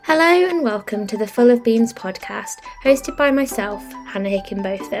Hello and welcome to the Full of Beans podcast, hosted by myself, Hannah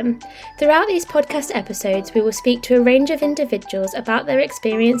Hickenbotham. Throughout these podcast episodes, we will speak to a range of individuals about their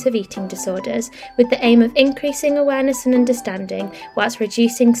experience of eating disorders, with the aim of increasing awareness and understanding, whilst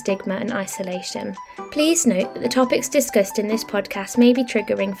reducing stigma and isolation. Please note that the topics discussed in this podcast may be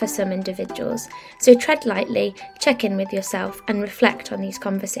triggering for some individuals, so tread lightly, check in with yourself, and reflect on these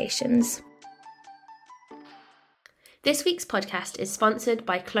conversations. This week's podcast is sponsored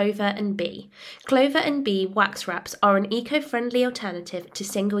by Clover & Bee. Clover & Bee wax wraps are an eco-friendly alternative to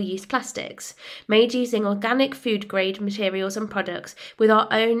single-use plastics, made using organic food-grade materials and products with our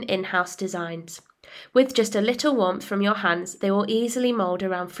own in-house designs. With just a little warmth from your hands, they will easily mould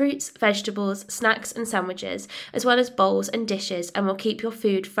around fruits, vegetables, snacks and sandwiches, as well as bowls and dishes, and will keep your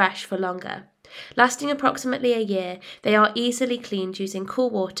food fresh for longer. Lasting approximately a year, they are easily cleaned using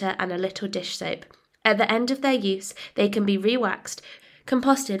cool water and a little dish soap. At the end of their use, they can be re-waxed,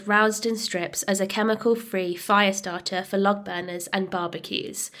 composted, roused in strips as a chemical-free fire starter for log burners and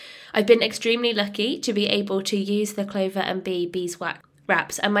barbecues. I've been extremely lucky to be able to use the Clover & Bee beeswax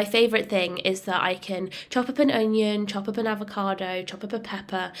wraps, and my favourite thing is that I can chop up an onion, chop up an avocado, chop up a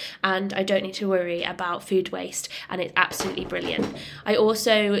pepper, and I don't need to worry about food waste, and it's absolutely brilliant. I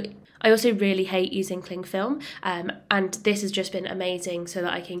also really hate using cling film, and this has just been amazing so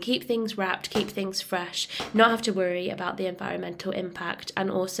that I can keep things wrapped, keep things fresh, not have to worry about the environmental impact, and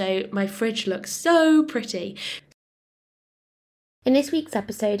also my fridge looks so pretty. In this week's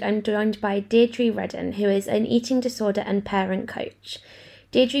episode, I'm joined by Deidre Reddan, who is an eating disorder and parent coach.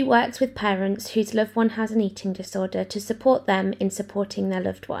 Deidre works with parents whose loved one has an eating disorder to support them in supporting their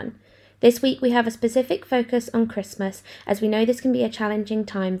loved one. This week we have a specific focus on Christmas, as we know this can be a challenging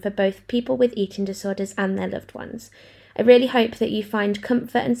time for both people with eating disorders and their loved ones. I really hope that you find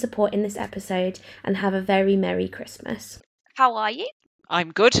comfort and support in this episode and have a very Merry Christmas. How are you?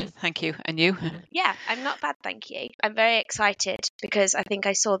 I'm good, thank you. And you? Yeah, I'm not bad, thank you. I'm very excited because I think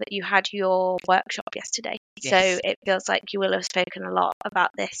I saw that you had your workshop yesterday. Yes. So it feels like you will have spoken a lot about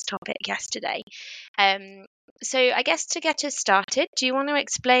this topic yesterday. So I guess to get us started, do you want to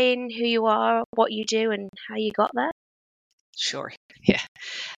explain who you are, what you do, and how you got there? Sure, yeah.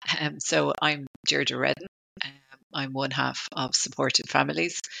 So I'm Deidre Reddan. I'm one half of Supported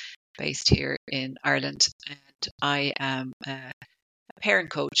Families based here in Ireland, and I am a parent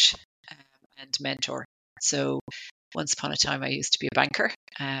coach and mentor. So once upon a time I used to be a banker,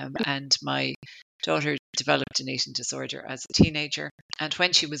 and my daughter developed an eating disorder as a teenager, and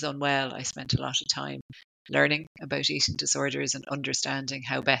when she was unwell I spent a lot of time learning about eating disorders and understanding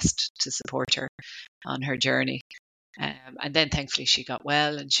how best to support her on her journey. And then thankfully she got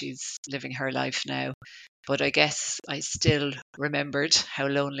well and she's living her life now. But I guess I still remembered how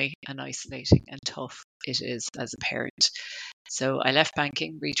lonely and isolating and tough it is as a parent. So I left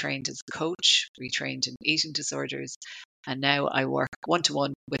banking, retrained as a coach, retrained in eating disorders, and now I work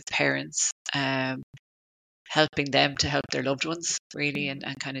one-to-one with parents, helping them to help their loved ones, really, and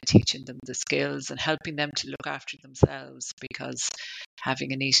kind of teaching them the skills and helping them to look after themselves, because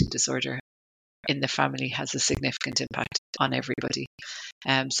having an eating disorder in the family has a significant impact on everybody.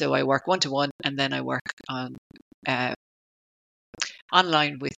 So I work one-to-one, and then I work on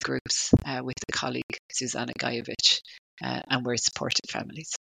online with groups with a colleague, Susanna Gajevich, and we're Supported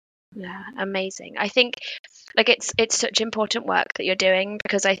Families. Yeah, amazing. I think it's such important work that you're doing,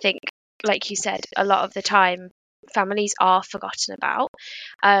 because I think, like you said, a lot of the time families are forgotten about.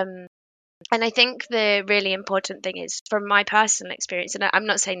 And I think the really important thing is, from my personal experience, and I'm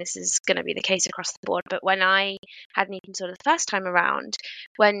not saying this is going to be the case across the board, but when I had an eating disorder the first time around,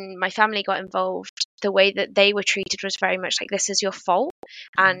 when my family got involved, the way that they were treated was very much like, this is your fault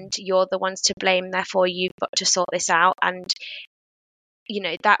and you're the ones to blame, therefore you've got to sort this out. And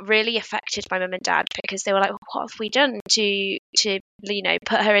that really affected my mum and dad, because they were like, well, what have we done to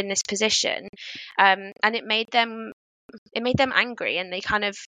put her in this position? And it made them angry, and they kind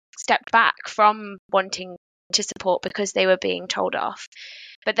of stepped back from wanting to support because they were being told off.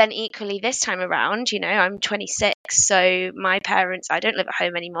 But then equally this time around, I'm 26, so my parents, I don't live at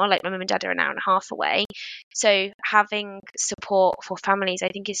home anymore. Like, my mum and dad are an hour and a half away. So having support for families, I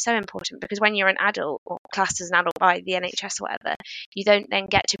think, is so important, because when you're an adult, or classed as an adult by the NHS or whatever, you don't then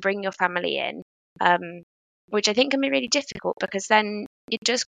get to bring your family in, which I think can be really difficult, because then you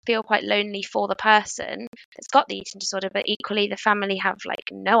just feel quite lonely for the person that's got the eating disorder, but equally the family have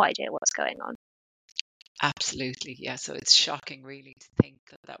no idea what's going on. Absolutely, yeah. So it's shocking, really, to think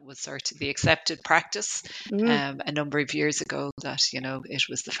that that was sort of the accepted practice a number of years ago. That it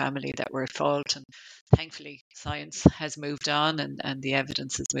was the family that were at fault, and thankfully, science has moved on, and the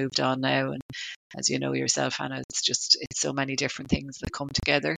evidence has moved on now. And as you know yourself, Hannah, it's so many different things that come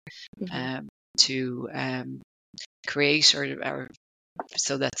together to create or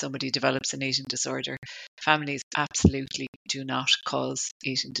so that somebody develops an eating disorder. Families absolutely do not cause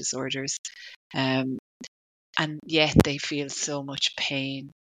eating disorders. Um, and yet they feel so much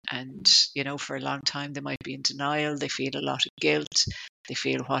pain. And for a long time they might be in denial. They feel a lot of guilt. They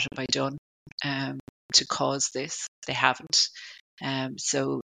feel, what have I done to cause this? They haven't.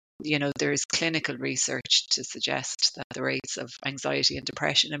 So there's clinical research to suggest that the rates of anxiety and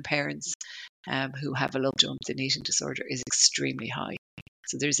depression in parents who have a loved one with an eating disorder is extremely high.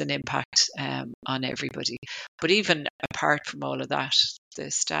 So there's an impact on everybody. But even apart from all of that, the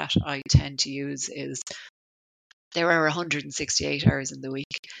stat I tend to use is there are 168 hours in the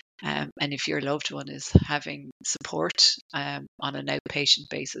week. And if your loved one is having support on an outpatient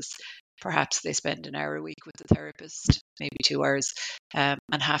basis, perhaps they spend an hour a week with the therapist, maybe 2 hours, and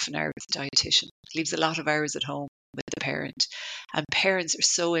half an hour with the dietitian. It leaves a lot of hours at home with the parent. And parents are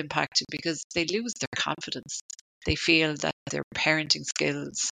so impacted because they lose their confidence. They feel that their parenting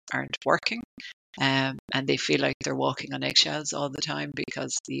skills aren't working. And they feel like they're walking on eggshells all the time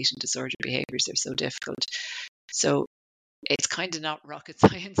because the eating disorder behaviours are so difficult. So it's kind of not rocket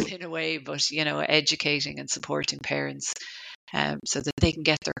science in a way, but educating and supporting parents so that they can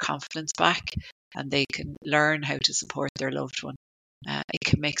get their confidence back and they can learn how to support their loved one. It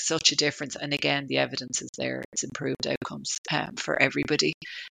can make such a difference. And again, the evidence is there. It's improved outcomes for everybody.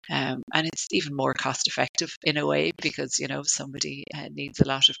 And it's even more cost effective in a way because, if somebody needs a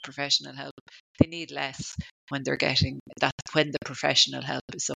lot of professional help, they need less when they're getting that, when the professional help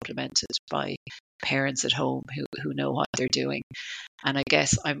is supplemented by parents at home who know what they're doing. And I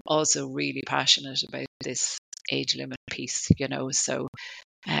guess I'm also really passionate about this age limit piece, so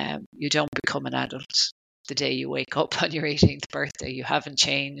you don't become an adult the day you wake up on your 18th birthday. You haven't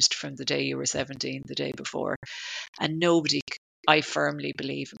changed from the day you were 17 the day before. And I firmly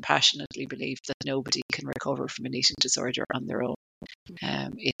believe and passionately believe that nobody can recover from an eating disorder on their own.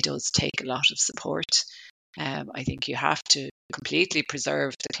 It does take a lot of support. I think you have to completely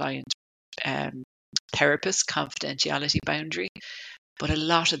preserve the client therapist confidentiality boundary. But a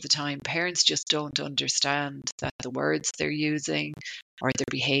lot of the time, parents just don't understand that the words they're using or their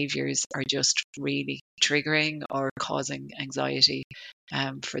behaviours are just really triggering or causing anxiety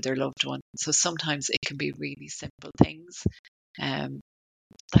for their loved one. So sometimes it can be really simple things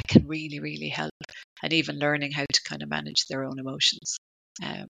that can really, really help. And even learning how to kind of manage their own emotions.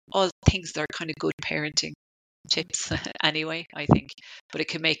 All things that are kind of good parenting tips anyway, I think. But it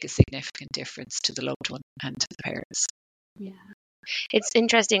can make a significant difference to the loved one and to the parents. Yeah. It's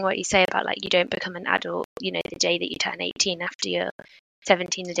interesting what you say about you don't become an adult, the day that you turn 18 after you're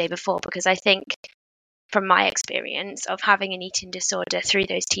 17 the day before, because I think from my experience of having an eating disorder through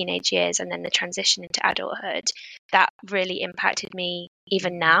those teenage years and then the transition into adulthood, that really impacted me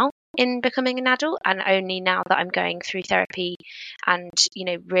even now in becoming an adult. And only now that I'm going through therapy and,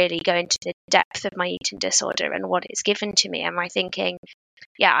 really going to the depth of my eating disorder and what it's given to me, am I thinking,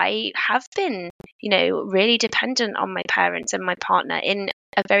 yeah, I have been, really dependent on my parents and my partner in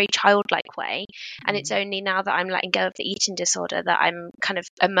a very childlike way. And it's only now that I'm letting go of the eating disorder that I'm kind of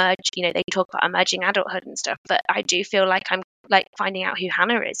they talk about emerging adulthood and stuff, but I do feel like I'm finding out who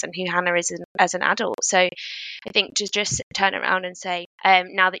Hannah is and who Hannah is as an adult. So I think to just turn around and say,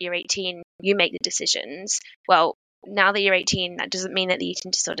 now that you're 18, you make the decisions. Well, now that you're 18, that doesn't mean that the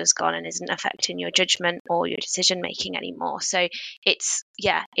eating disorder's gone and isn't affecting your judgment or your decision making anymore. So it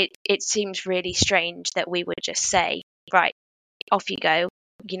seems really strange that we would just say, right, off you go,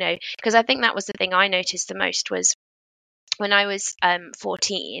 because I think that was the thing I noticed the most was when I was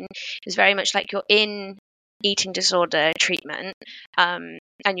 14, it was very much like you're in eating disorder treatment and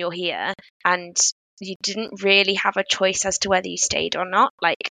you're here and you didn't really have a choice as to whether you stayed or not.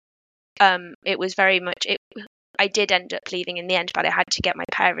 It was very much I did end up leaving in the end, but I had to get my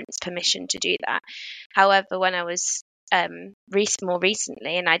parents' permission to do that. However, when I was more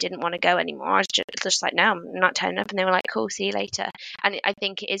recently and I didn't want to go anymore, I was just like, no, I'm not turning up. And they were like, cool, see you later. And I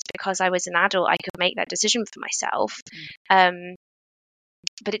think it is because I was an adult, I could make that decision for myself.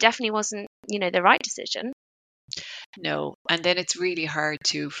 But it definitely wasn't, the right decision. No. And then it's really hard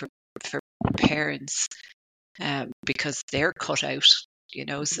too for parents because they're cut out,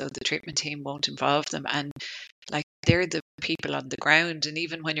 so the treatment team won't involve them. And they're the people on the ground. And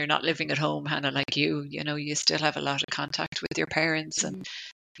even when you're not living at home, Hannah, like you still have a lot of contact with your parents and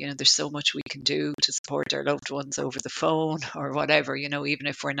there's so much we can do to support our loved ones over the phone or whatever, even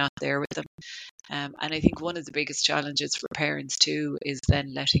if we're not there with them. And I think one of the biggest challenges for parents too is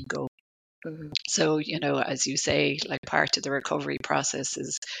then letting go. So, as you say, like part of the recovery process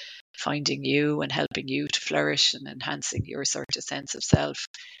is finding you and helping you to flourish and enhancing your sort of sense of self.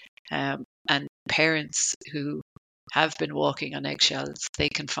 And parents who have been walking on eggshells, they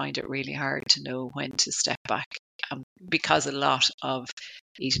can find it really hard to know when to step back, because a lot of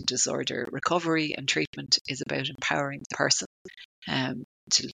eating disorder recovery and treatment is about empowering the person um,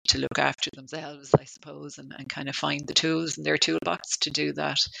 to look after themselves, I suppose, and kind of find the tools in their toolbox to do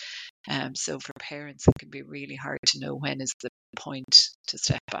that. So for parents, it can be really hard to know when is the point to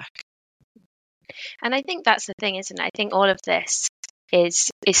step back. And I think that's the thing, isn't it? I think all of this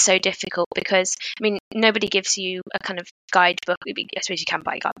is so difficult because, I mean, nobody gives you a kind of guidebook. I suppose you can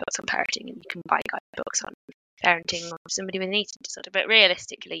buy guidebooks on parenting and you can buy guidebooks on parenting of somebody with an eating disorder, but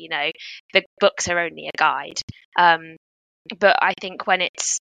realistically, the books are only a guide. But I think when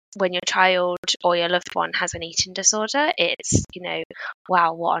your child or your loved one has an eating disorder, it's,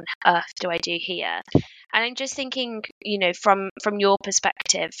 wow, what on earth do I do here? And I'm just thinking, from your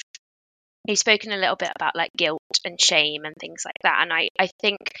perspective, you've spoken a little bit about like guilt and shame and things like that. And I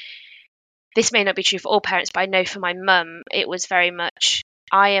think this may not be true for all parents, but I know for my mum, it was very much,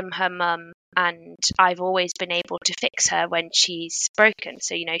 I am her mum and I've always been able to fix her when she's broken.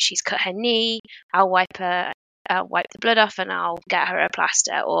 So, she's cut her knee, I'll wipe the blood off and I'll get her a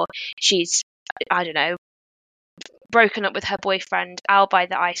plaster. Or she's, I don't know, broken up with her boyfriend, I'll buy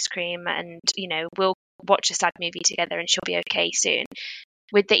the ice cream and, we'll watch a sad movie together and she'll be okay soon.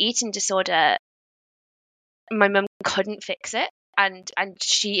 With the eating disorder, my mum couldn't fix it, and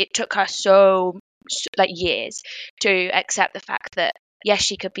it took her so like years to accept the fact that yes,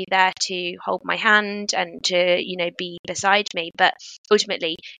 she could be there to hold my hand and to be beside me, but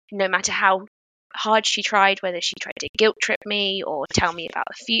ultimately, no matter how hard she tried, whether she tried to guilt trip me or tell me about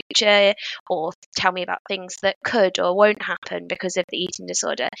the future or tell me about things that could or won't happen because of the eating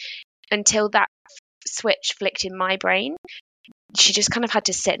disorder, until that switch flicked in my brain, she just kind of had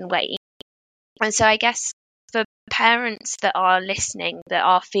to sit and wait. And so I guess for parents that are listening, that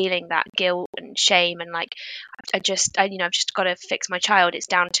are feeling that guilt and shame and like, I've just got to fix my child, it's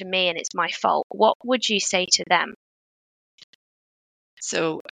down to me and it's my fault, what would you say to them?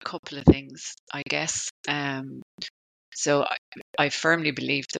 So a couple of things, I guess. So I firmly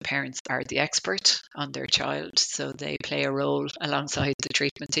believe the parents are the expert on their child, so they play a role alongside the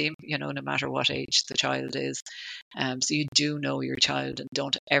treatment team, no matter what age the child is. So you do know your child and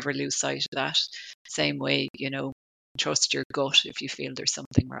don't ever lose sight of that. Same way, trust your gut if you feel there's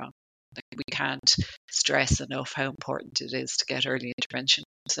something wrong. Like, we can't stress enough how important it is to get early intervention.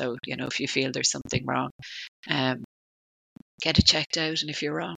 So, if you feel there's something wrong, get it checked out. And if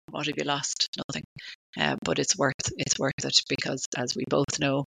you're wrong, what have you lost? Nothing. But it's worth it, because as we both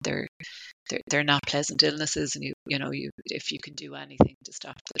know, they're not pleasant illnesses, and if you can do anything to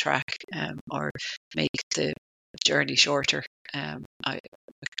stop the track or make the journey shorter,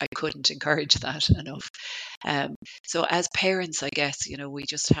 I couldn't encourage that enough. So as parents, I guess, we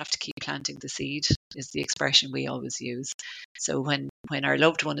just have to keep planting the seed, is the expression we always use. So when our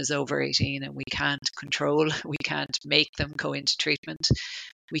loved one is over 18 and we can't make them go into treatment,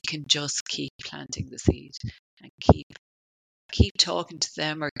 we can just keep planting the seed and keep talking to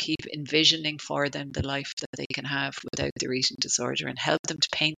them, or keep envisioning for them the life that they can have without their eating disorder, and help them to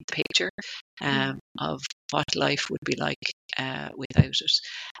paint the picture of what life would be like without it.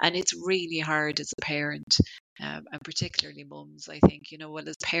 And it's really hard as a parent, and particularly mums, I think, well,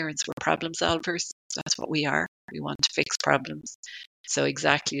 as parents, we're problem solvers. That's what we are. We want to fix problems. So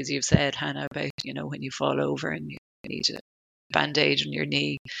exactly as you've said, Hannah, about, when you fall over and you need a band-aid on your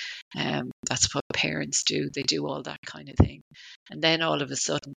knee, that's what parents do. They do all that kind of thing, and then all of a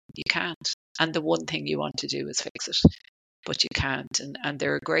sudden you can't, and the one thing you want to do is fix it, but you can't. And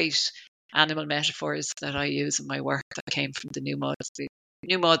there are great animal metaphors that I use in my work that came from the New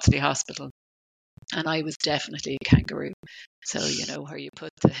Maudsley Hospital, and I was definitely a kangaroo. So where you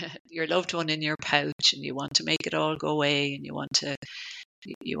put your loved one in your pouch and you want to make it all go away, and you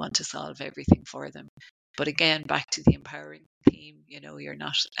want to solve everything for them. But again, back to the empowering theme, you're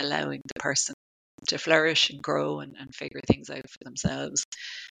not allowing the person to flourish and grow and figure things out for themselves.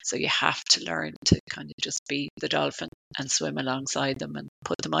 So you have to learn to kind of just be the dolphin and swim alongside them and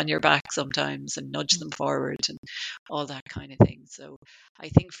put them on your back sometimes and nudge them forward and all that kind of thing. So I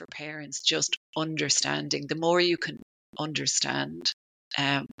think for parents, just understanding, the more you can understand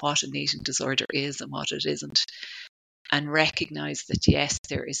what an eating disorder is and what it isn't, and recognize that, yes,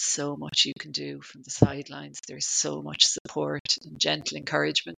 there is so much you can do from the sidelines. There's so much support and gentle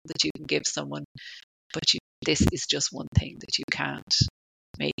encouragement that you can give someone, but this is just one thing that you can't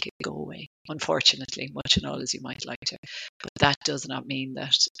make it go away, unfortunately, much and all as you might like to. But that does not mean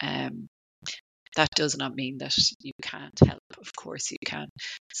that you can't help. Of course you can.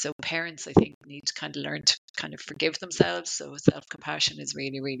 So parents, I think, need to kind of learn to kind of forgive themselves. So self-compassion is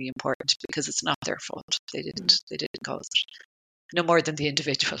really, really important, because it's not their fault. They didn't cause it. No more than the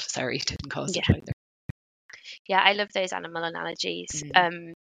individual, sorry, didn't cause it either. Yeah, I love those animal analogies.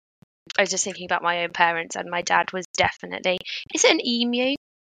 I was just thinking about my own parents, and my dad was definitely, is it an emu?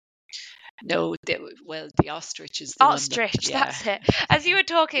 No, the ostrich is the ostrich, one. That's it. As you were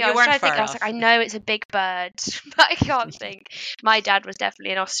talking, I was trying to think, I was like, I know it's a big bird, but I can't think. My dad was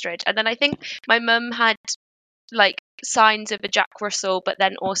definitely an ostrich. And then I think my mum had like signs of a Jack Russell, but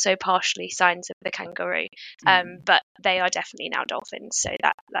then also partially signs of the kangaroo. But they are definitely now dolphins, so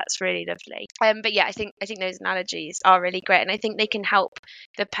that's really lovely. But yeah, I think those analogies are really great, and I think they can help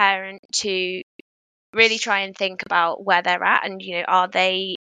the parent to really try and think about where they're at, and are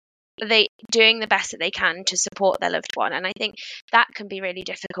they doing the best that they can to support their loved one. And I think that can be really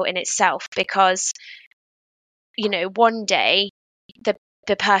difficult in itself, because one day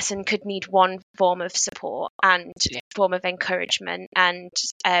the person could need one form of support and form of encouragement, and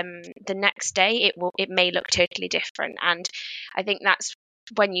the next day it may look totally different. And I think that's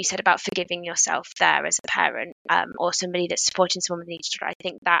when you said about forgiving yourself there as a parent, or somebody that's supporting someone with an eating disorder. I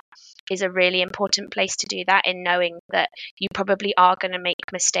think that is a really important place to do that, in knowing that you probably are going to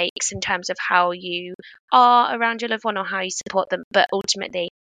make mistakes in terms of how you are around your loved one or how you support them, but ultimately,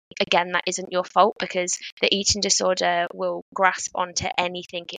 again, that isn't your fault, because the eating disorder will grasp onto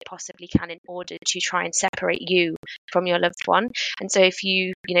anything it possibly can in order to try and separate you from your loved one. And so if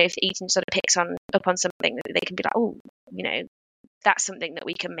if the eating disorder picks up on something, that they can be like, oh, that's something that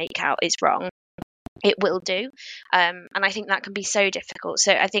we can make out is wrong, it will do. And I think that can be so difficult.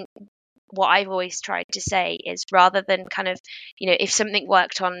 So I think what I've always tried to say is, rather than kind of, if something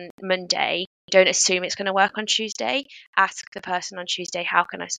worked on Monday, don't assume it's going to work on Tuesday. Ask the person on Tuesday, how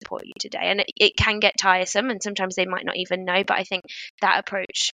can I support you today? And it can get tiresome, and sometimes they might not even know. But I think that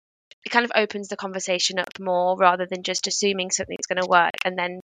approach, it kind of opens the conversation up more, rather than just assuming something's going to work and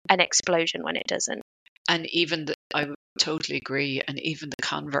then an explosion when it doesn't. And even I totally agree. And even the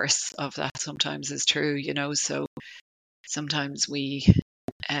converse of that sometimes is true, so sometimes we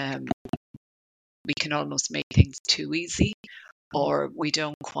can almost make things too easy, or we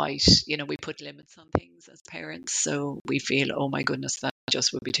don't quite, we put limits on things as parents. So we feel, oh my goodness, that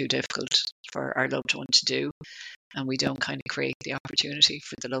just would be too difficult for our loved one to do. And we don't kind of create the opportunity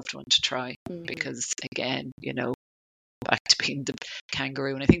for the loved one to try, because again, back to being the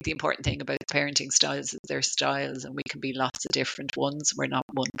kangaroo. And I think the important thing about parenting styles is their styles, and we can be lots of different ones. We're not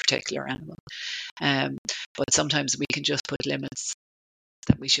one particular animal. But sometimes we can just put limits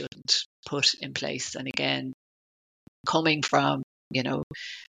that we shouldn't put in place. And again, coming from,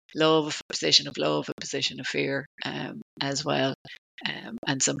 love, a position of love, a position of fear, as well.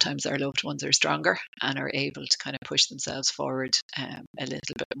 And sometimes our loved ones are stronger and are able to kind of push themselves forward a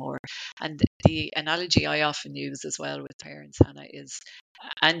little bit more. And the analogy I often use as well with parents, Hannah, is,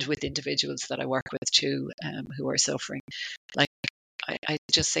 and with individuals that I work with too, who are suffering, like I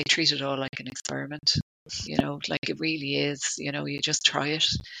just say, treat it all like an experiment. Like it really is. You just try it.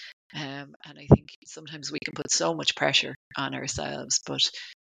 And I think sometimes we can put so much pressure on ourselves, but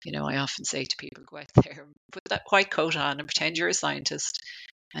I often say to people, go out there and put that white coat on and pretend you're a scientist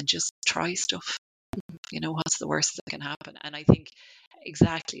and just try stuff. What's the worst that can happen? And I think,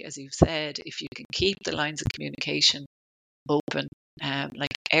 exactly as you've said, if you can keep the lines of communication open,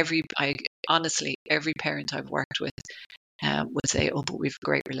 honestly, every parent I've worked with would say, oh, but we've a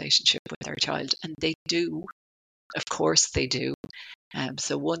great relationship with our child. And they do. Of course they do.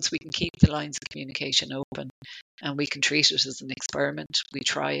 So once we can keep the lines of communication open and we can treat it as an experiment, we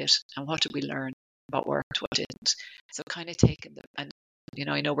try it, and what did we learn? What worked, what didn't? So kind of taking and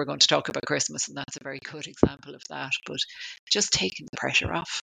I know we're going to talk about Christmas, and that's a very good example of that, but just taking the pressure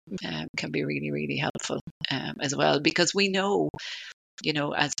off can be really, really helpful as well, because we know,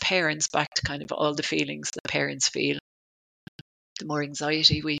 as parents, back to kind of all the feelings that parents feel, the more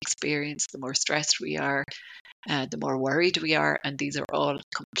anxiety we experience, the more stressed we are, the more worried we are. And these are all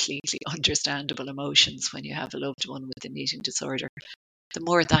completely understandable emotions when you have a loved one with an eating disorder. The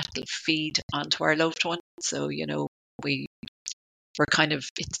more that will feed onto our loved one. So, we're kind of,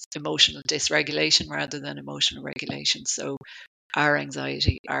 it's emotional dysregulation rather than emotional regulation. So our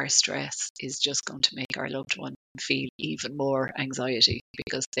anxiety, our stress is just going to make our loved one feel even more anxiety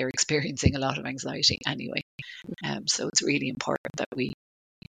because they're experiencing a lot of anxiety anyway. So it's really important that we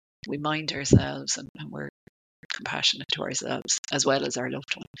mind ourselves and we're compassionate to ourselves as well as our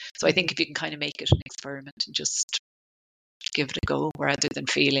loved one. So I think if you can kind of make it an experiment and just give it a go rather than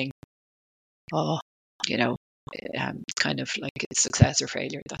feeling, oh, kind of like it's success or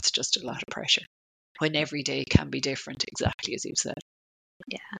failure, that's just a lot of pressure when every day can be different, exactly as you've said.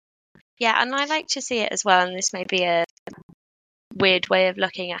 Yeah, and I like to see it as well, and this may be a weird way of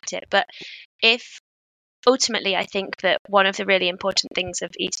looking at it, but if ultimately I think that one of the really important things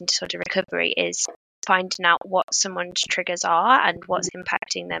of eating disorder recovery is finding out what someone's triggers are and what's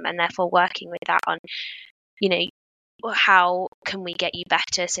impacting them, and therefore working with that on, how can we get you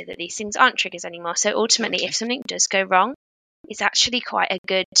better so that these things aren't triggers anymore. So ultimately, Totally. if something does go wrong, it's actually quite a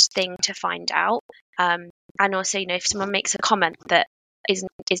good thing to find out. And also, if someone makes a comment that isn't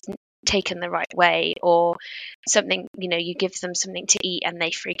taken the right way, or something, you give them something to eat and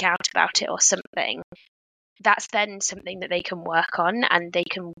they freak out about it or something, that's then something that they can work on, and they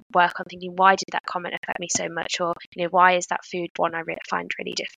can work on thinking, why did that comment affect me so much? Or, why is that food one I find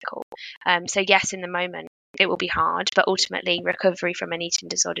really difficult? So yes, in the moment, it will be hard, but ultimately recovery from an eating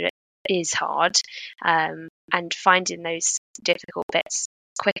disorder is hard. And finding those difficult bits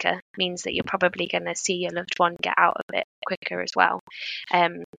quicker means that you're probably going to see your loved one get out of it quicker as well.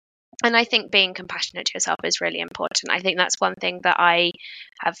 And I think being compassionate to yourself is really important. I think that's one thing that I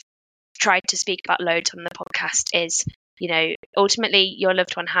have tried to speak about loads on the podcast is, ultimately your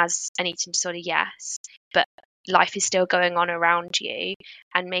loved one has an eating disorder, yes, but life is still going on around you,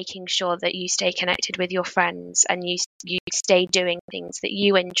 and making sure that you stay connected with your friends and you stay doing things that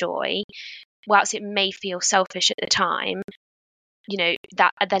you enjoy, whilst it may feel selfish at the time,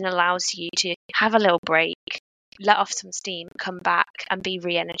 that then allows you to have a little break, let off some steam, come back and be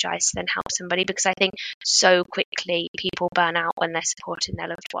re-energized, then help somebody. Because I think so quickly people burn out when they're supporting their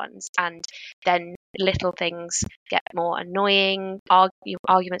loved ones, and then little things get more annoying.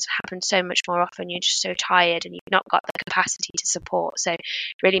 Arguments happen so much more often. You're just so tired and you've not got the capacity to support. So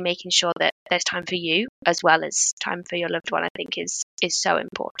really making sure that there's time for you as well as time for your loved one, I think is so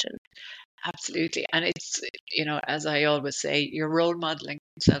important. Absolutely. And it's, as I always say, you're role modeling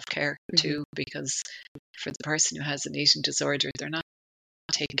self-care too, because for the person who has an eating disorder, they're not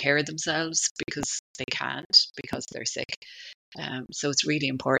taking care of themselves because they can't, because they're sick. So it's really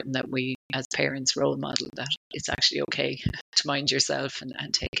important that we as parents role model that it's actually okay to mind yourself and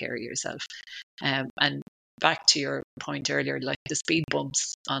take care of yourself. And back to your point earlier, like the speed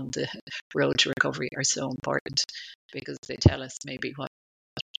bumps on the road to recovery are so important because they tell us maybe what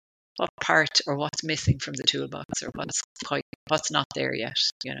part or what's missing from the toolbox, or what's not there yet.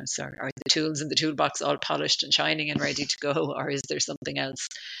 So are the tools in the toolbox all polished and shining and ready to go, or is there something else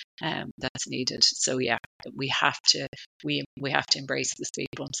that's needed? So yeah, we have to embrace the speed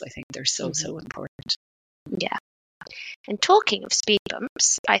bumps. I think they're so important. Yeah. And talking of speed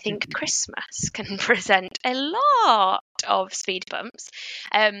bumps, I think Christmas can present a lot of speed bumps.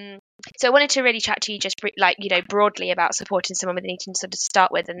 So I wanted to really chat to you just broadly about supporting someone with an eating disorder to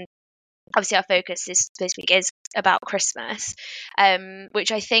start with, and obviously our focus this week is about Christmas,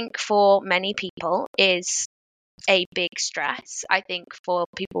 which I think for many people is a big stress. I think for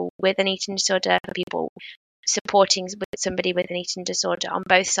people with an eating disorder, for people supporting with somebody with an eating disorder, on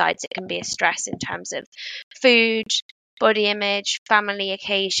both sides, it can be a stress in terms of food, body image, family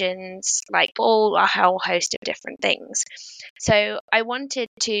occasions, like a whole host of different things. So I wanted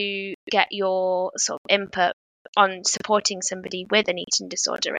to get your sort of input on supporting somebody with an eating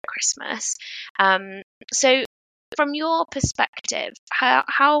disorder at Christmas. So from your perspective,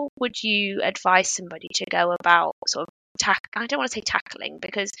 how would you advise somebody to go about sort of I don't want to say tackling,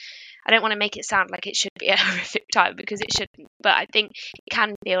 because I don't want to make it sound like it should be a horrific time, because it shouldn't, but I think it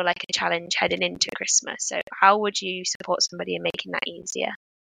can feel like a challenge heading into Christmas. So how would you support somebody in making that easier?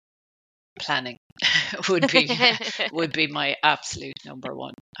 Planning would be my absolute number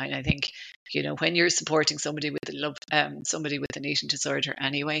one. And I think, when you're supporting somebody with somebody with an eating disorder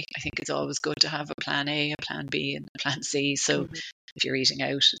anyway, I think it's always good to have a plan A, a plan B, and a plan C. So if you're eating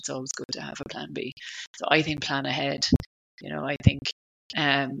out, it's always good to have a plan B. So I think plan ahead. I think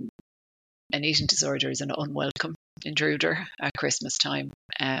an eating disorder is an unwelcome intruder at Christmas time.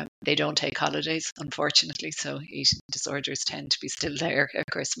 They don't take holidays, unfortunately, so eating disorders tend to be still there at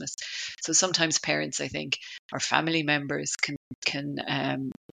Christmas. So sometimes parents, I think, or family members can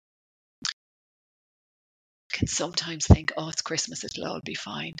sometimes think, oh, it's Christmas, it'll all be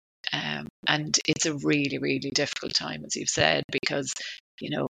fine. And it's a really, really difficult time, as you've said, because,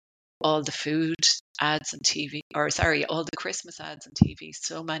 all the food ads on TV, or sorry, all the Christmas ads on TV,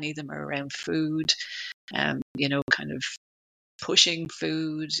 so many of them are around food, kind of pushing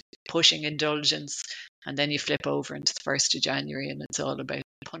food, pushing indulgence, and then you flip over into the 1st of January and it's all about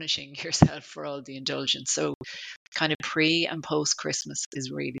punishing yourself for all the indulgence. So kind of pre and post Christmas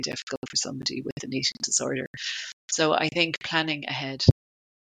is really difficult for somebody with an eating disorder. So I think planning ahead,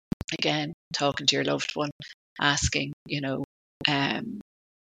 again, talking to your loved one, asking,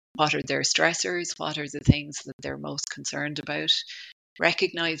 what are their stressors? What are the things that they're most concerned about?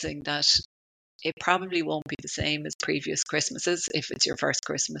 Recognizing that it probably won't be the same as previous Christmases if it's your first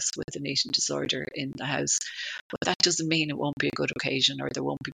Christmas with an eating disorder in the house. But that doesn't mean it won't be a good occasion or there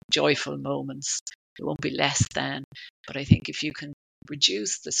won't be joyful moments. It won't be less than. But I think if you can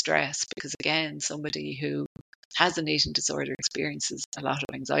reduce the stress, because again, somebody who has an eating disorder experiences a lot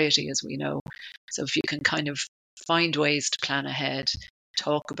of anxiety, as we know. So if you can kind of find ways to plan ahead,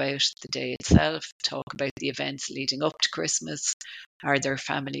 talk about the day itself, talk about the events leading up to Christmas. Are there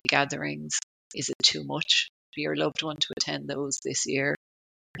family gatherings? Is it too much for your loved one to attend those this year?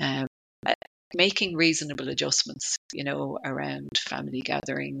 Making reasonable adjustments, around family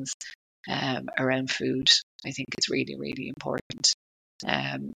gatherings, around food, I think is really, really important.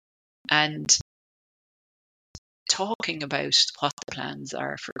 And talking about what the plans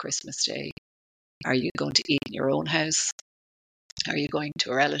are for Christmas Day. Are you going to eat in your own house? Are you going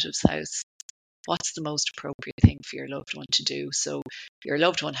to a relative's house? What's the most appropriate thing for your loved one to do? So your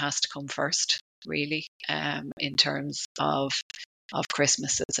loved one has to come first, really, in terms of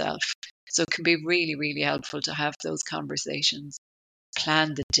Christmas itself. So it can be really, really helpful to have those conversations,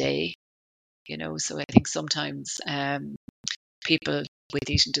 plan the day, so I think sometimes people with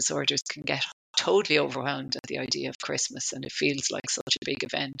eating disorders can get totally overwhelmed at the idea of Christmas and it feels like such a big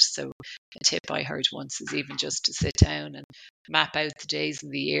event. So a tip I heard once is even just to sit down and map out the days in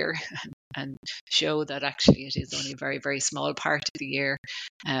the year and show that actually it is only a very, very small part of the year,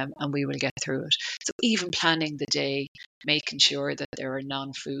 and we will get through it. So even planning the day, making sure that there are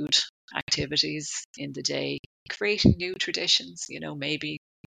non-food activities in the day, creating new traditions, maybe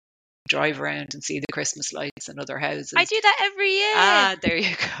drive around and see the Christmas lights in other houses. I do that every year. There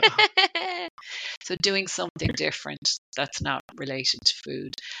you go. So doing something different that's not related to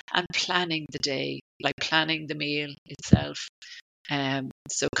food and planning the day, like planning the meal itself.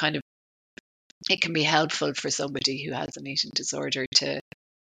 So kind of it can be helpful for somebody who has an eating disorder to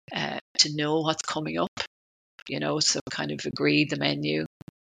know what's coming up, so kind of agree the menu,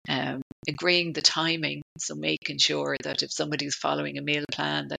 agreeing the timing. So making sure that if somebody's following a meal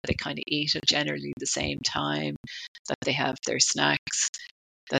plan that they kind of eat at generally the same time, that they have their snacks,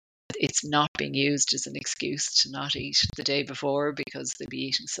 that it's not being used as an excuse to not eat the day before because they'll be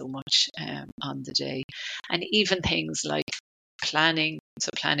eating so much on the day. And even things like planning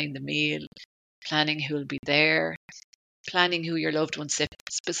the meal, planning who will be there, planning who your loved one sits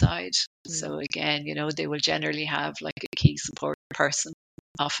beside. So again, they will generally have like a key support person,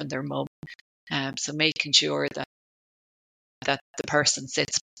 often their mum. So making sure that the person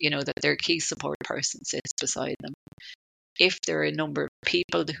sits, that their key support person sits beside them. If there are a number of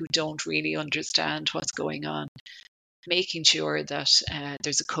people who don't really understand what's going on, making sure that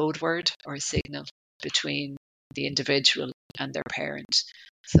there's a code word or a signal between the individual and their parent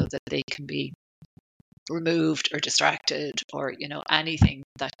so that they can be removed or distracted or anything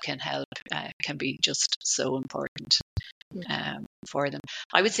that can help can be just so important for them.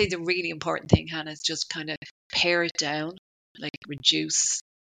 I would say the really important thing, Hannah, is just kind of pare it down, like reduce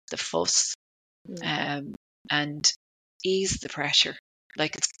the fuss and ease the pressure.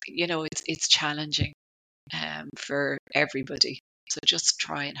 Like it's challenging for everybody, so just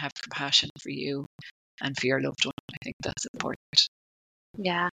try and have compassion for you and for your loved one. I think that's important.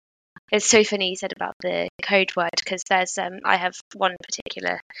 Yeah. It's so funny you said about the code word, because there's I have one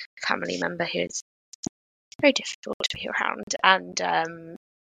particular family member who's very difficult to be around, and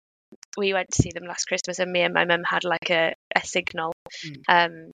we went to see them last Christmas, and me and my mum had like a signal,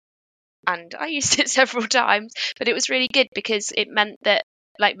 and I used it several times, but it was really good because it meant that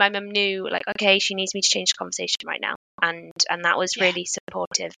like my mum knew like, okay, she needs me to change the conversation right now, and that was really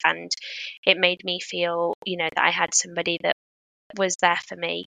supportive, and it made me feel that I had somebody that was there for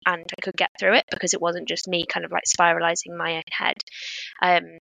me and I could get through it, because it wasn't just me kind of like spiralizing my own head.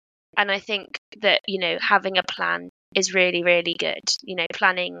 And I think that having a plan is really, really good.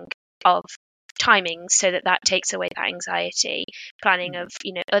 Planning of timings so that takes away that anxiety, planning of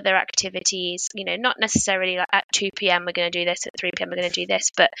other activities, not necessarily like at 2 p.m. we're going to do this, at 3 p.m. we're going to do this,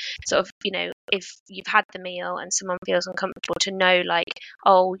 but sort of if you've had the meal and someone feels uncomfortable, to know like,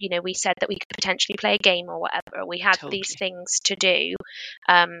 oh, we said that we could potentially play a game or whatever, we had these things to do,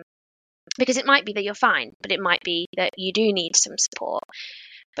 Because it might be that you're fine, but it might be that you do need some support.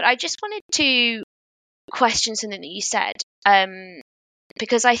 But I just wanted to question something that you said,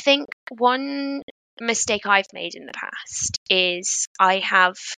 because I think one mistake I've made in the past is I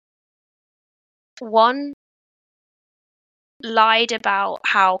have, one, lied about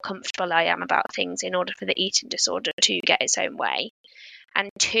how comfortable I am about things in order for the eating disorder to get its own way. And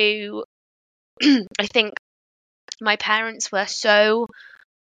two, I think my parents were so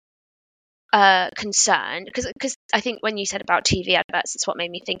concerned, because I think when you said about TV adverts, it's what made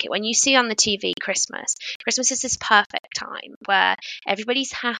me think it. When you see on the TV Christmas is this perfect time where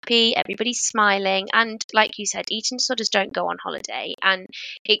everybody's happy, everybody's smiling, and like you said, eating disorders don't go on holiday, and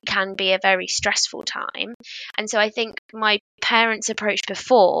it can be a very stressful time. And so I think my parents' approach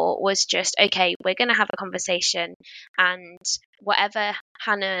before was just, okay, we're going to have a conversation, and whatever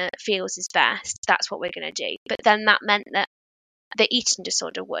Hannah feels is best, that's what we're going to do. But then that meant that the eating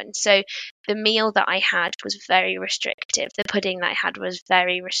disorder one. So the meal that I had was very restrictive. The pudding that I had was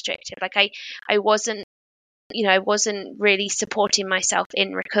very restrictive. Like I wasn't, I wasn't really supporting myself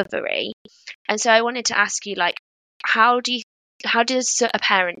in recovery. And so I wanted to ask you, like, how does a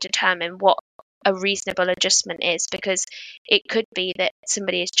parent determine what a reasonable adjustment is? Because it could be that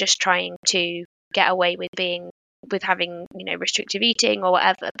somebody is just trying to get away with having, restrictive eating or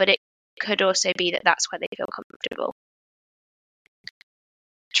whatever, but it could also be that that's where they feel comfortable.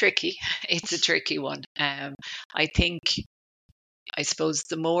 Tricky. It's a tricky one. I suppose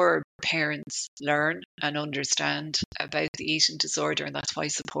the more parents learn and understand about the eating disorder, and that's why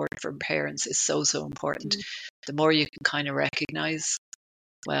support from parents is so, so important, the more you can kind of recognize,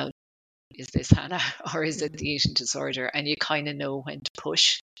 well, is this Hannah or is it the eating disorder? And you kind of know when to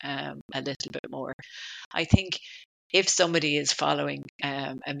push a little bit more. I think if somebody is following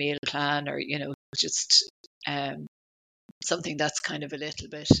a meal plan, or, just something that's kind of a little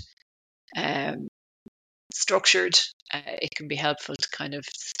bit structured, it can be helpful to kind of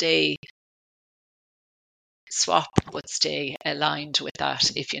swap but stay aligned with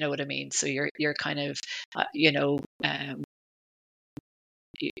that, if you know what I mean. So you're kind of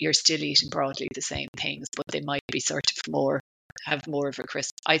you're still eating broadly the same things, but they might be sort of have more of a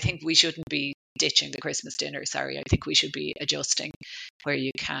crisp. I think we shouldn't be ditching the Christmas dinner. Sorry, I think we should be adjusting where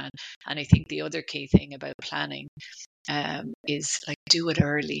you can. And I think the other key thing about planning is, like, do it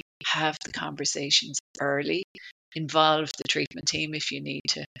early, have the conversations early, involve the treatment team if you need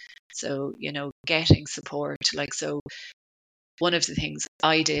to. So, getting support, so one of the things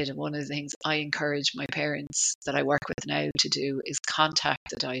I did, and one of the things I encourage my parents that I work with now to do, is contact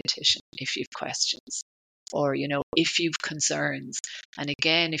the dietitian if you've questions, or, if you've concerns. And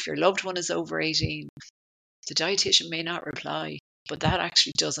again, if your loved one is over 18, the dietitian may not reply, but that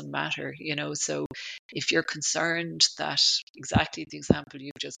actually doesn't matter, So if you're concerned that, exactly the example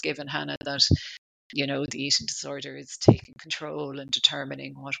you've just given, Hannah, that, the eating disorder is taking control and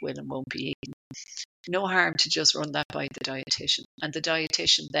determining what will and won't be eaten, no harm to just run that by the dietitian. And the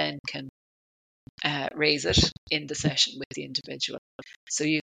dietitian then can raise it in the session with the individual. So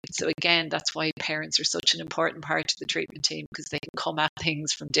again, that's why parents are such an important part of the treatment team, because they can come at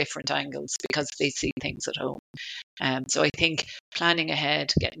things from different angles because they see things at home. So I think planning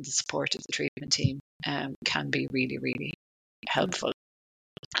ahead, getting the support of the treatment team can be really, really helpful.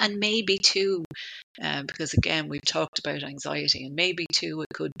 And maybe too, because again, we've talked about anxiety, and maybe too,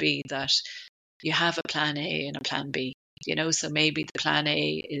 it could be that you have a plan A and a plan B, so maybe the plan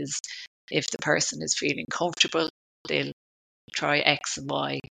A is, if the person is feeling comfortable, they'll try X and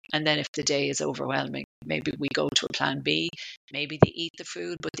Y. And then if the day is overwhelming, maybe we go to a plan B. Maybe they eat the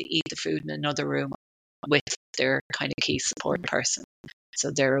food, but they eat the food in another room with their kind of key support person.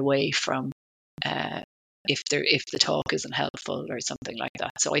 So they're away from if the talk isn't helpful or something like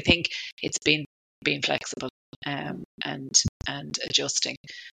that. So I think it's being flexible and adjusting.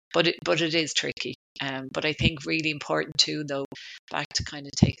 But it is tricky. But I think really important too, though, back to kind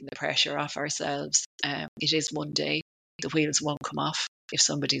of taking the pressure off ourselves. It is one day. The wheels won't come off if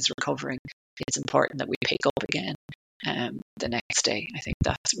somebody's recovering. It's important that we pick up again the next day. I think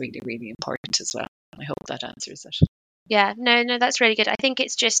that's really, really important as well. I hope that answers it. Yeah, no, that's really good. I think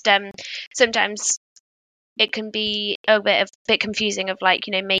it's just sometimes it can be a bit confusing of, like,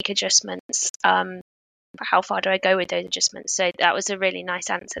 make adjustments. How far do I go with those adjustments? So that was a really nice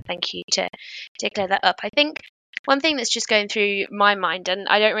answer. Thank you to clear that up. I think one thing that's just going through my mind, and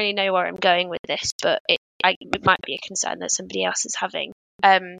I don't really know where I'm going with this, but it might be a concern that somebody else is having.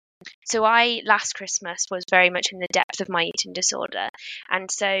 So I, last Christmas, was very much in the depth of my eating disorder. And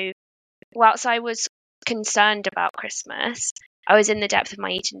so whilst I was concerned about Christmas, I was in the depth of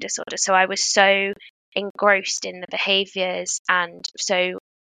my eating disorder. So I was so engrossed in the behaviours, and so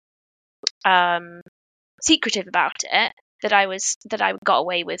secretive about it, that I got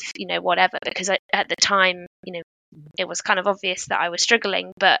away with, whatever, because at the time, it was kind of obvious that I was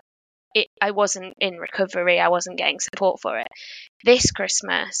struggling, but I wasn't in recovery. I wasn't getting support for it. This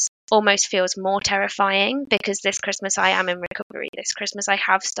Christmas almost feels more terrifying, because this Christmas I am in recovery. This Christmas I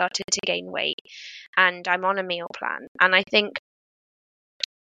have started to gain weight and I'm on a meal plan. And I think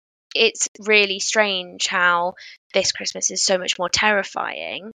it's really strange how this Christmas is so much more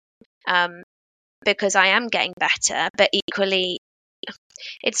terrifying, because I am getting better, but equally,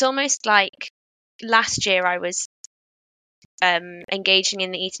 it's almost like last year I was engaging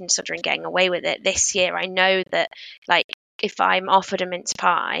in the eating disorder and getting away with it. This year, I know that, like, if I'm offered a mince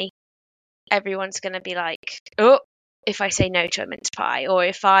pie, everyone's going to be like, oh, if I say no to a mince pie, or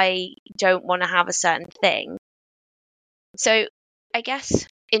if I don't want to have a certain thing. So I guess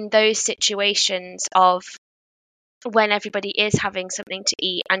in those situations of when everybody is having something to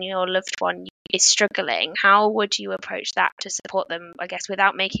eat and your loved one is struggling, how would you approach that to support them, I guess,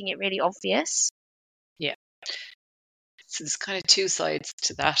 without making it really obvious? Yeah. So there's kind of two sides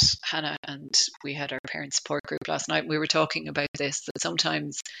to that, Hannah, and we had our parent support group last night. We were talking about this, that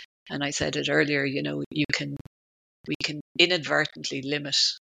sometimes, and I said it earlier, we can inadvertently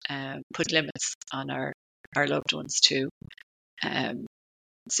put limits on our loved ones too.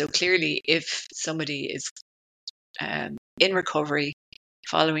 So clearly, if somebody is in recovery,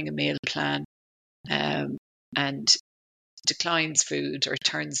 following a meal plan, and declines food or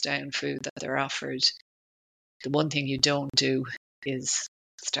turns down food that they're offered, the one thing you don't do is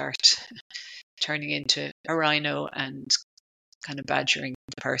start turning into a rhino and kind of badgering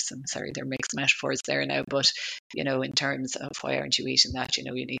the person. Sorry, there are mixed metaphors there now, but in terms of why aren't you eating that? You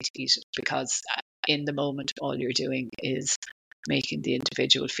need to eat it, because in the moment all you're doing is making the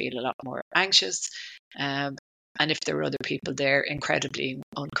individual feel a lot more anxious, and if there are other people there, incredibly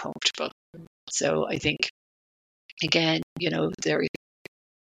uncomfortable. So I think, again, their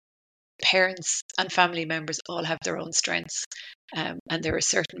parents and family members all have their own strengths, and there are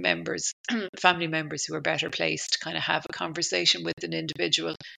certain family members who are better placed to kind of have a conversation with an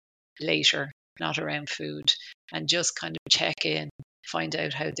individual later, not around food, and just kind of check in, find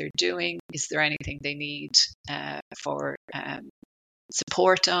out how they're doing. Is there anything they need for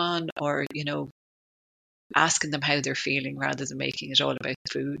support on, or asking them how they're feeling rather than making it all about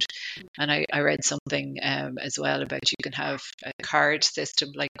food. And I read something as well about, you can have a card system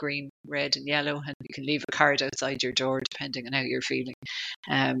like green, red and yellow, and you can leave a card outside your door depending on how you're feeling,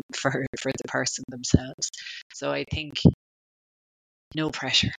 for the person themselves. So I think no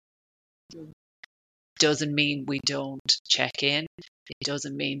pressure. Doesn't mean we don't check in. It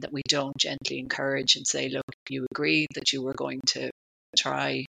doesn't mean that we don't gently encourage and say, look, you agreed that you were going to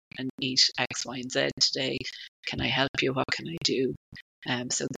try and eat X, Y, and Z today. Can I help you? What can I do?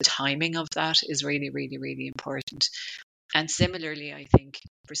 So the timing of that is really, really, really important. And similarly, I think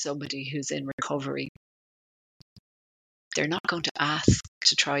for somebody who's in recovery, they're not going to ask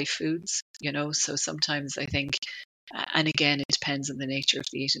to try foods, so sometimes I think, and again, it depends on the nature of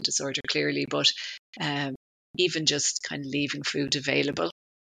the eating disorder, clearly, but even just kind of leaving food available,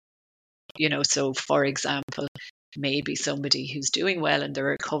 so for example, maybe somebody who's doing well in their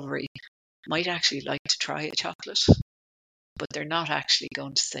recovery might actually like to try a chocolate, but they're not actually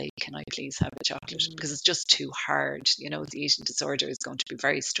going to say, can I please have a chocolate? Because it's just too hard. The eating disorder is going to be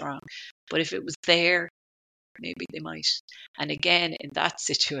very strong. But if it was there, maybe they might. And again, in that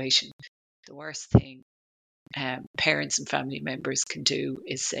situation, the worst thing parents and family members can do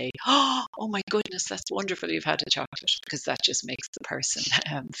is say, oh my goodness, that's wonderful, you've had a chocolate, because that just makes the person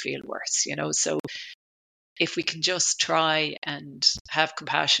feel worse, so if we can just try and have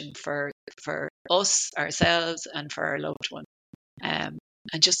compassion for us, ourselves, and for our loved one, and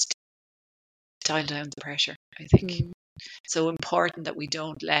just dial down the pressure, I think. So important that we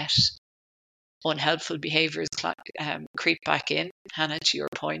don't let unhelpful behaviours creep back in, Hannah, to your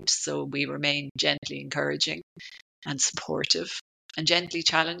point. So we remain gently encouraging and supportive, and gently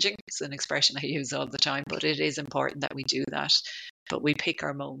challenging. It's an expression I use all the time, but it is important that we do that. But we pick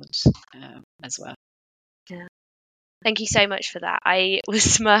our moment as well. Yeah. Thank you so much for that. I was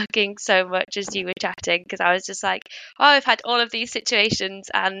smirking so much as you were chatting, because I was just like, oh, I've had all of these situations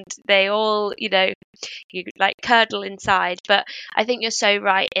and they all, you like curdle inside. But I think you're so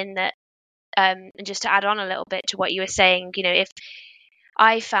right in that. And just to add on a little bit to what you were saying, if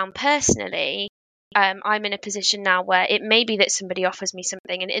I found personally, I'm in a position now where it may be that somebody offers me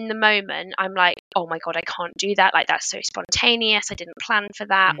something, and in the moment I'm like, oh my God, I can't do that. Like, that's so spontaneous. I didn't plan for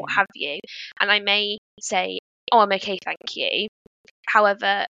that, what have you. And I may say, oh, I'm okay, thank you.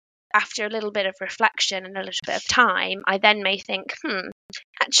 However, after a little bit of reflection and a little bit of time, I then may think,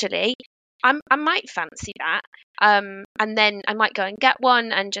 actually, I might fancy that. And then I might go and get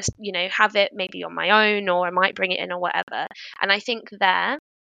one and just, have it maybe on my own, or I might bring it in or whatever. And I think there,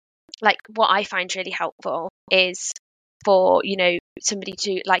 like, what I find really helpful is for, somebody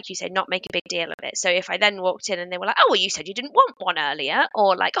to, like you said, not make a big deal of it. So if I then walked in and they were like, oh, well, you said you didn't want one earlier,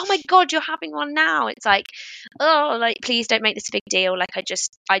 or like, oh my God, you're having one now. It's like, oh, like, please don't make this a big deal. Like, I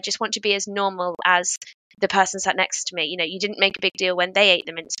just want to be as normal as the person sat next to me. You didn't make a big deal when they ate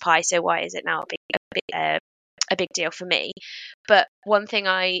the mince pie, so why is it now a big deal for me? But one thing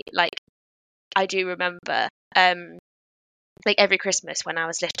I do remember, like every Christmas when I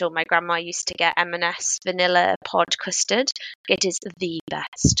was little, my grandma used to get M&S vanilla pod custard. It is the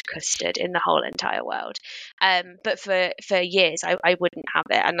best custard in the whole entire world. But for years I wouldn't have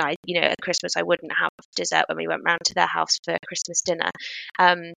it, and at Christmas I wouldn't have dessert when we went round to their house for Christmas dinner.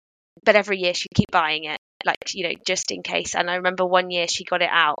 But every year she'd keep buying it, like, just in case. And I remember one year she got it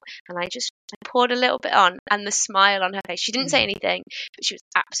out, and I poured a little bit on, and the smile on her face, she didn't say anything, but she was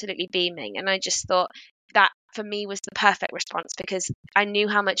absolutely beaming. And I just thought that for me was the perfect response, because I knew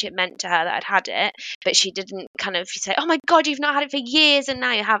how much it meant to her that I'd had it, but she didn't kind of say, oh my God, you've not had it for years and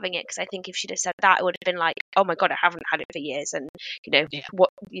now you're having it. Because I think if she'd have said that, it would have been like, oh my God, I haven't had it for years, and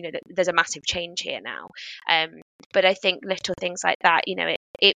there's a massive change here now. But I think little things like that,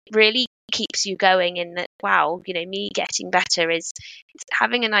 it really keeps you going in that, wow, me getting better is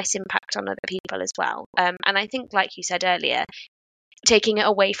having a nice impact on other people as well. And I think, like you said earlier, taking it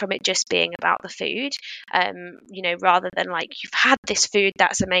away from it just being about the food, rather than like, you've had this food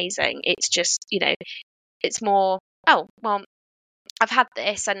that's amazing. It's just, it's more, oh, well, I've had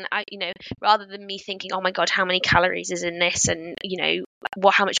this, and rather than me thinking, oh my God, how many calories is in this, and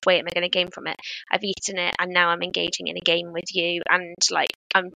how much weight am I going to gain from it? I've eaten it, and now I'm engaging in a game with you, and like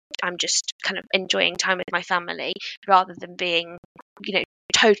I'm just kind of enjoying time with my family, rather than being,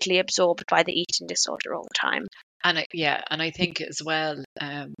 totally absorbed by the eating disorder all the time. And I think as well,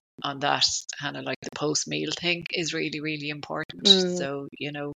 on that, Hannah, like the post meal thing is really, really important. So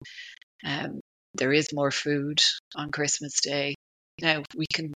there is more food on Christmas Day. Now we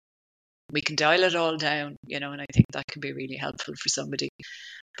can dial it all down, and I think that can be really helpful for somebody.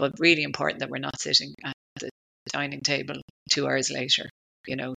 But really important that we're not sitting at the dining table 2 hours later,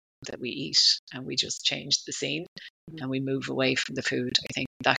 that we eat and we just change the scene and we move away from the food. I think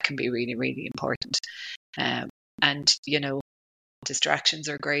that can be really, really important. And distractions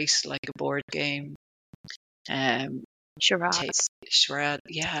are great, like a board game, charade,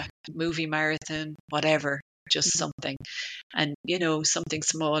 movie marathon, whatever, just something. And something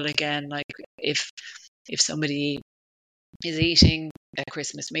small again, like if somebody is eating a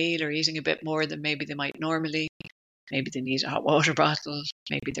Christmas meal or eating a bit more than maybe they might normally, maybe they need a hot water bottle,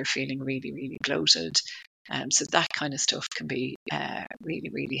 maybe they're feeling really, really bloated. So that kind of stuff can be really,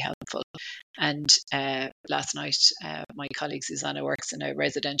 really helpful. And last night, my colleague Susanna works in a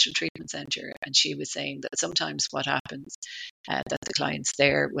residential treatment centre, and she was saying that sometimes what happens, that the clients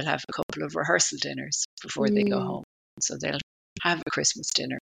there will have a couple of rehearsal dinners before they go home. So they'll have a Christmas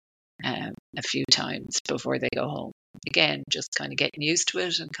dinner a few times before they go home. Again, just kind of getting used to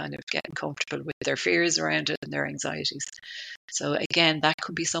it and kind of getting comfortable with their fears around it and their anxieties. So again, that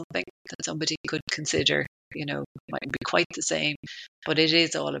could be something that somebody could consider. It mightn't be quite the same, but it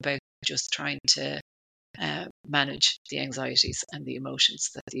is all about just trying to manage the anxieties and the emotions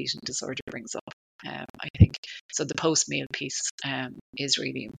that the eating disorder brings up. I think so. The post-meal piece is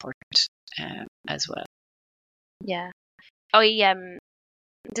really important as well. Yeah,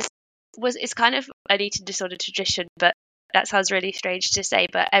 it's kind of an eating disorder tradition, but that sounds really strange to say.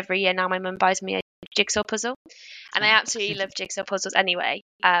 But every year now, my mum buys me a jigsaw puzzle, and I absolutely love jigsaw puzzles anyway.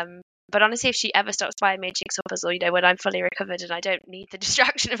 But honestly, if she ever stops buying me a jigsaw puzzle, when I'm fully recovered and I don't need the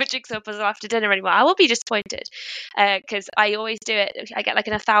distraction of a jigsaw puzzle after dinner anymore, I will be disappointed, because I always do it. I get like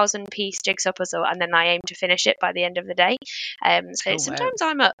 1,000-piece jigsaw puzzle, and then I aim to finish it by the end of the day. Sometimes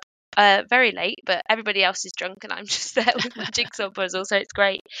I'm up very late, but everybody else is drunk and I'm just there with my jigsaw puzzle, so it's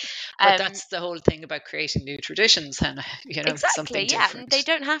great. But that's the whole thing about creating new traditions, Hannah. Exactly, something yeah. different. They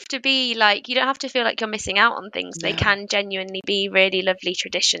don't have to be like, you don't have to feel like you're missing out on things. No. They can genuinely be really lovely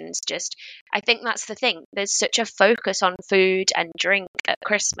traditions. Just, I think that's the thing. There's such a focus on food and drink at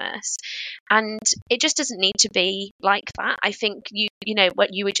Christmas, and it just doesn't need to be like that. I think what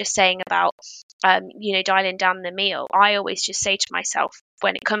you were just saying about dialing down the meal. I always just say to myself,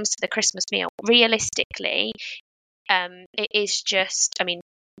 when it comes to the Christmas meal, realistically, it is just, I mean,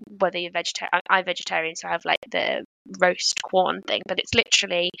 whether you're vegetarian, I'm vegetarian, so I have like the roast corn thing, but it's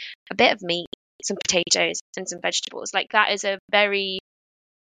literally a bit of meat, some potatoes, and some vegetables. Like, that is a very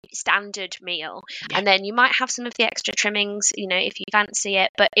standard meal. Yeah. And then you might have some of the extra trimmings, if you fancy it,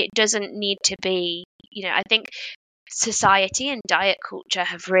 but it doesn't need to be, I think society and diet culture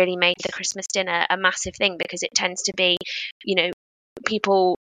have really made the Christmas dinner a massive thing, because it tends to be,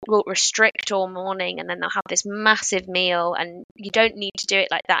 people will restrict all morning and then they'll have this massive meal, and you don't need to do it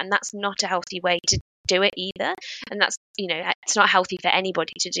like that. And that's not a healthy way to do it either. And that's, it's not healthy for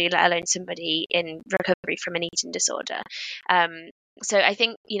anybody to do, let alone somebody in recovery from an eating disorder. So I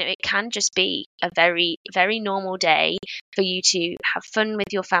think, it can just be a very, very normal day for you to have fun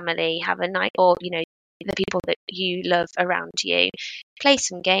with your family, have a night, or, the people that you love around you, play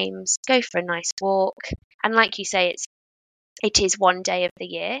some games, go for a nice walk. And like you say, it is one day of the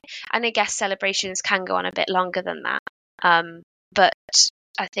year, and I guess celebrations can go on a bit longer than that. But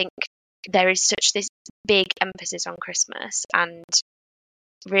I think there is such this big emphasis on Christmas, and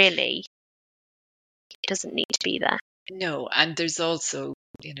really it doesn't need to be there. No, and there's also,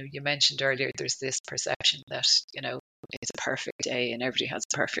 you mentioned earlier, there's this perception that, it's a perfect day and everybody has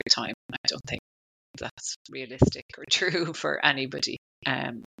a perfect time. I don't think that's realistic or true for anybody,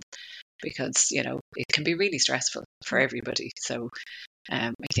 because, it can be really stressful for everybody. So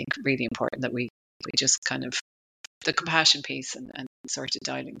I think really important that we just kind of, the compassion piece and sort of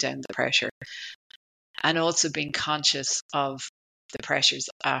dialing down the pressure, and also being conscious of the pressures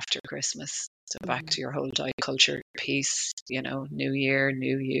after Christmas. So back to your whole diet culture piece, new year,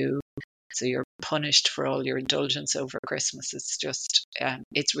 new you. So you're punished for all your indulgence over Christmas. It's just,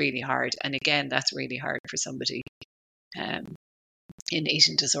 it's really hard. And again, that's really hard for somebody in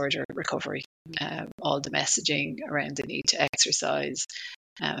eating disorder recovery. All the messaging around the need to exercise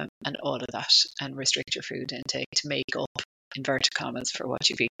and all of that, and restrict your food intake to make up, inverted commas, for what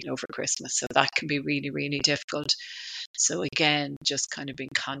you've eaten over Christmas. So that can be really, really difficult. So again, just kind of being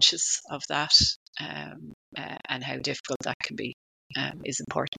conscious of that, and how difficult that can be, is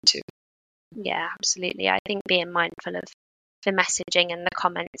important too. Yeah, absolutely. I think being mindful of the messaging and the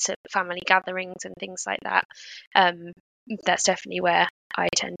comments at family gatherings and things like that, that's definitely where I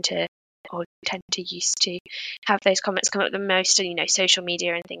tend to used to have those comments come up the most, social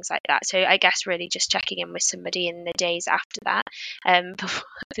media and things like that. So I guess really just checking in with somebody in the days after that.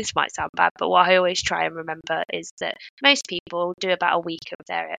 This might sound bad, but what I always try and remember is that most people do about a week of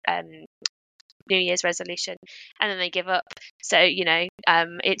their New Year's resolution and then they give up. So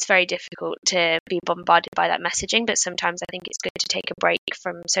it's very difficult to be bombarded by that messaging, but sometimes I think it's good to take a break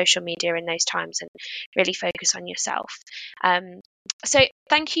from social media in those times and really focus on yourself. So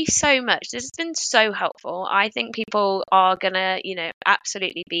thank you so much. This has been so helpful. I think people are gonna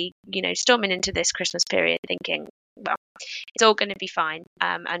absolutely be storming into this Christmas period thinking, well, it's all going to be fine,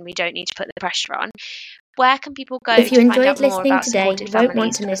 and we don't need to put the pressure on. Where can people go if you to find enjoyed out more listening about today, supported you won't families?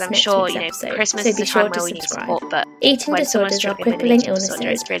 want to Because miss I'm next sure week's episode, Christmas so is be a sure time to where we need subscribe. support, but Eating when someone's disorders are struggling with crippling an eating disorder,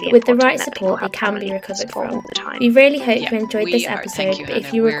 illnesses, it's really but with the important right that people support they have can be family recovered support from. all the time. We really hope Yeah, you enjoyed we this are. episode, Thank you, but if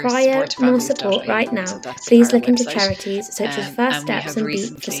Hannah. you We're require more supportedfamilies.ie, support right now, so that's please our look into website. charities such as First And we Steps have and Beat for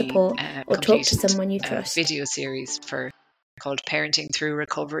recently support, or talk to completed someone you a trust. video series called Parenting Through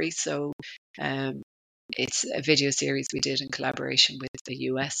Recovery. So it's a video series we did in collaboration with the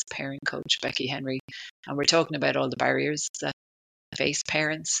US parent coach Becky Henry, and we're talking about all the barriers that face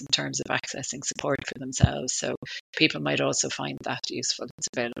parents in terms of accessing support for themselves. So people might also find that useful. It's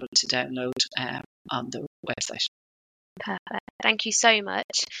available to download on the website. Perfect. Thank you so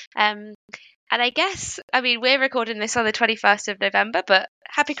much. And I guess, we're recording this on the 21st of November, but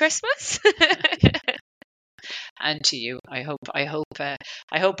happy Christmas. And to you, I hope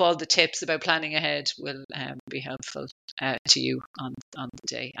all the tips about planning ahead will be helpful to you on the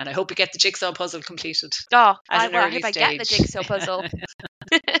day, and I hope you get the jigsaw puzzle completed. I hope stage. I get the jigsaw puzzle.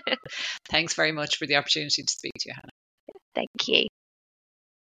 Thanks very much for the opportunity to speak to you, Hannah. Thank you.